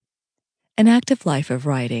An active life of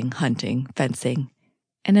riding, hunting, fencing,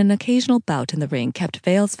 and an occasional bout in the ring kept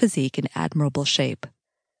Vale's physique in admirable shape.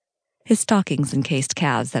 His stockings encased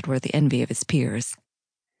calves that were the envy of his peers.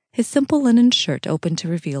 His simple linen shirt opened to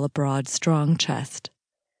reveal a broad, strong chest.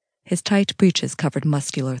 His tight breeches covered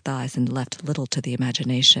muscular thighs and left little to the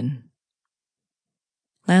imagination.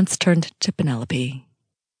 Lance turned to Penelope.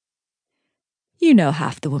 You know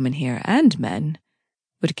half the women here, and men,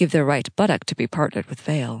 would give their right buttock to be partnered with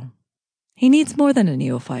Vale. He needs more than a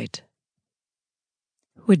neophyte.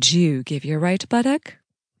 Would you give your right buttock?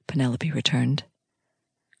 Penelope returned.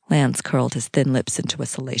 Lance curled his thin lips into a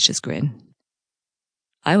salacious grin.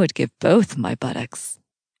 I would give both my buttocks.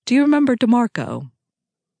 Do you remember DeMarco?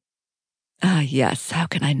 Ah, yes, how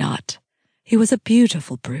can I not? He was a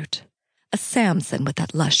beautiful brute, a Samson with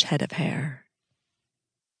that lush head of hair.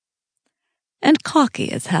 And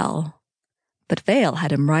cocky as hell. But Vale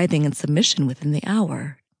had him writhing in submission within the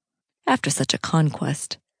hour. After such a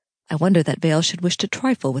conquest, I wonder that Vale should wish to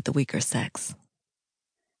trifle with the weaker sex.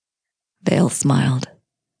 Vale smiled.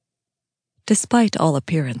 Despite all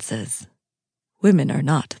appearances, women are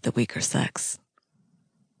not the weaker sex.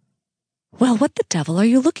 Well, what the devil are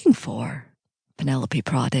you looking for? Penelope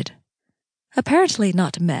prodded. Apparently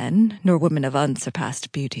not men, nor women of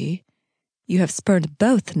unsurpassed beauty. You have spurned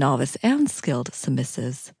both novice and skilled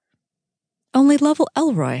submissives. Only Lovell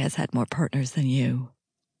Elroy has had more partners than you.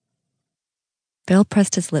 Vale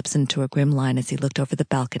pressed his lips into a grim line as he looked over the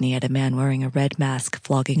balcony at a man wearing a red mask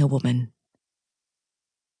flogging a woman.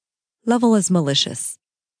 Lovell is malicious.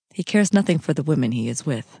 He cares nothing for the women he is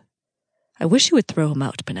with. I wish you would throw him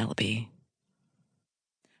out, Penelope.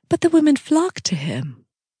 But the women flock to him,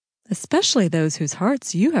 especially those whose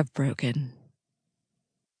hearts you have broken.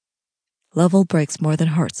 Lovell breaks more than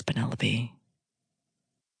hearts, Penelope.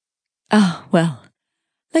 Ah, well,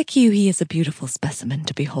 like you, he is a beautiful specimen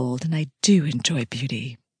to behold, and I do enjoy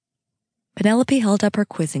beauty. Penelope held up her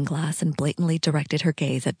quizzing glass and blatantly directed her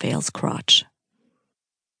gaze at Vale's crotch.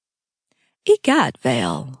 Egad,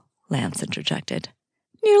 Vale, Lance interjected.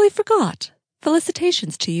 Nearly forgot.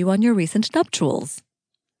 Felicitations to you on your recent nuptials.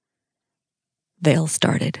 Vale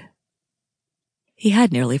started. He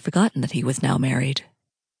had nearly forgotten that he was now married.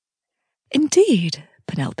 Indeed,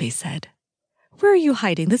 Penelope said. Where are you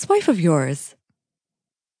hiding this wife of yours?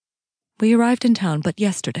 We arrived in town but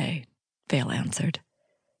yesterday, Vale answered.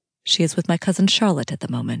 She is with my cousin Charlotte at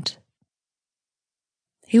the moment.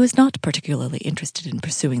 He was not particularly interested in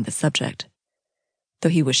pursuing the subject, though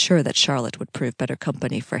he was sure that Charlotte would prove better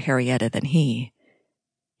company for Henrietta than he.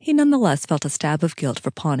 He nonetheless felt a stab of guilt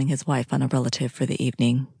for pawning his wife on a relative for the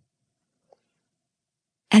evening.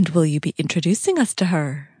 And will you be introducing us to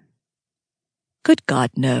her? Good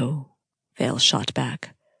God, no, Vale shot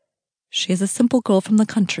back. She is a simple girl from the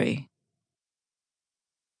country.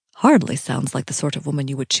 Hardly sounds like the sort of woman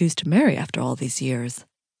you would choose to marry after all these years,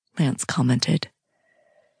 Lance commented.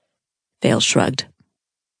 Vale shrugged.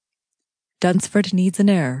 Dunsford needs an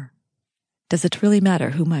heir. Does it really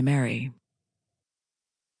matter whom I marry?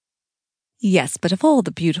 Yes, but of all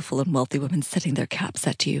the beautiful and wealthy women setting their caps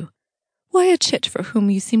at you, why a chit for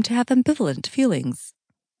whom you seem to have ambivalent feelings?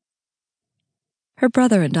 Her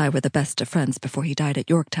brother and I were the best of friends before he died at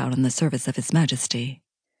Yorktown in the service of His Majesty.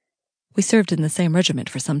 We served in the same regiment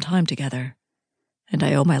for some time together, and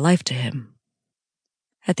I owe my life to him.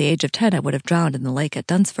 At the age of 10, I would have drowned in the lake at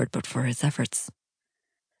Dunsford but for his efforts.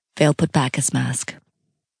 Vale put back his mask.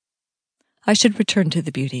 I should return to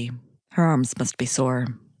the beauty. Her arms must be sore.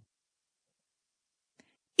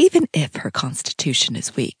 Even if her constitution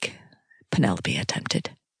is weak, Penelope attempted,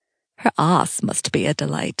 her ass must be a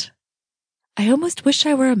delight. I almost wish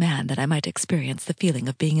I were a man that I might experience the feeling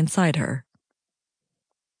of being inside her.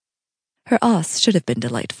 Her ass should have been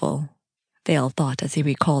delightful, Vale thought as he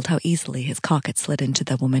recalled how easily his cock had slid into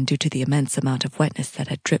the woman due to the immense amount of wetness that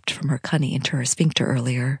had dripped from her cunny into her sphincter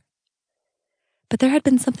earlier. But there had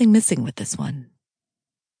been something missing with this one,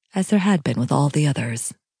 as there had been with all the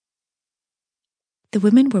others. The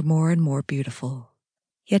women were more and more beautiful,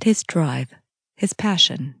 yet his drive, his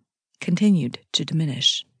passion, continued to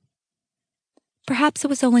diminish. Perhaps it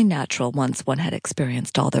was only natural once one had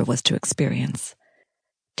experienced all there was to experience,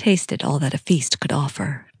 tasted all that a feast could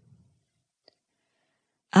offer.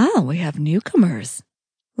 Ah, we have newcomers,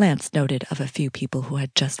 Lance noted of a few people who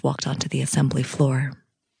had just walked onto the assembly floor.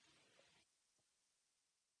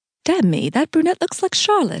 Damn me, that brunette looks like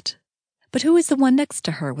Charlotte. But who is the one next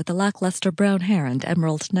to her with the lackluster brown hair and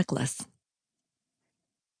emerald necklace?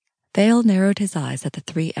 Vale narrowed his eyes at the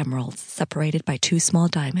 3 emeralds separated by 2 small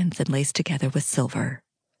diamonds and laced together with silver.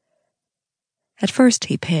 At first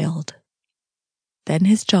he paled. Then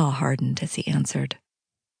his jaw hardened as he answered.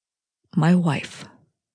 my wife.